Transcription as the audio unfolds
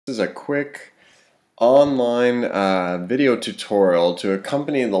This is a quick online video tutorial to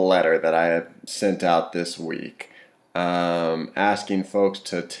accompany the letter that I have sent out this week, asking folks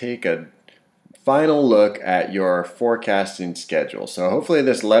to take a final look at your forecasting schedule. So hopefully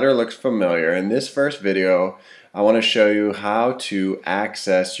this letter looks familiar. In this first video, I want to show you how to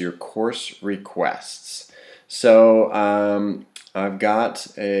access your course requests. So I've got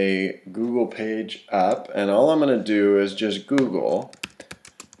a Google page up, and all I'm going to do is just Google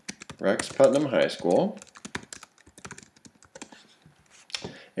Rex Putnam High School,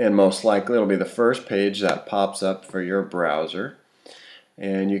 and most likely it'll be the first page that pops up for your browser,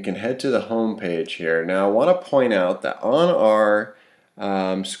 and you can head to the home page here. Now I want to point out that on our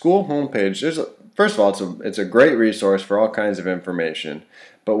school homepage, first of all, it's a great resource for all kinds of information,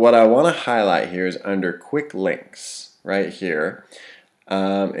 but what I want to highlight here is under quick links right here,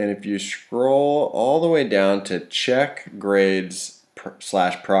 and if you scroll all the way down to check grades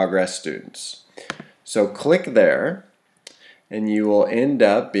 / progress students. So click there and you will end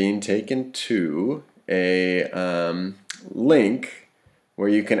up being taken to a link where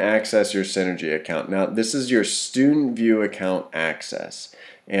you can access your Synergy account. Now this is your StudentVue account access,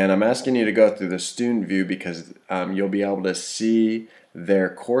 and I'm asking you to go through the StudentVue because you'll be able to see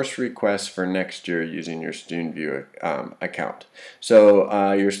their course requests for next year using your StudentVue account.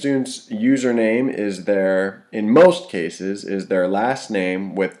 So your student's username is in most cases, is their last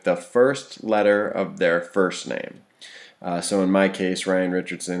name with the first letter of their first name. So in my case, Ryan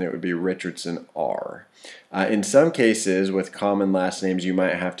Richardson, it would be Richardson R. In some cases, with common last names, you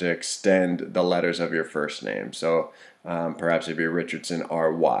might have to extend the letters of your first name. So perhaps it'd be Richardson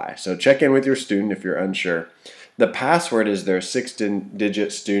RY. So check in with your student if you're unsure. The password is their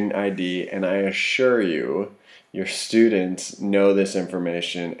 6-digit student ID, and I assure you, your students know this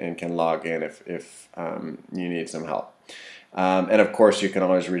information and can log in if you need some help. And of course, you can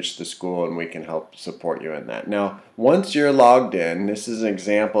always reach the school and we can help support you in that. Now, once you're logged in, this is an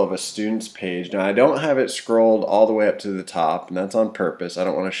example of a student's page. Now, I don't have it scrolled all the way up to the top, and that's on purpose. I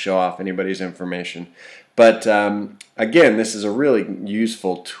don't want to show off anybody's information. But again, this is a really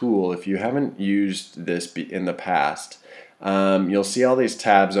useful tool. If you haven't used this in the past, you'll see all these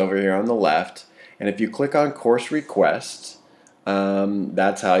tabs over here on the left. And if you click on course requests,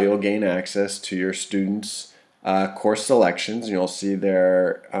 that's how you'll gain access to your students' course selections. And you'll see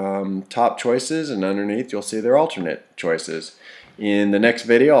their top choices, and underneath you'll see their alternate choices. In the next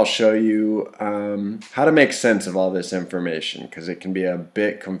video, I'll show you how to make sense of all this information because it can be a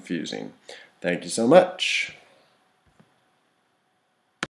bit confusing. Thank you so much.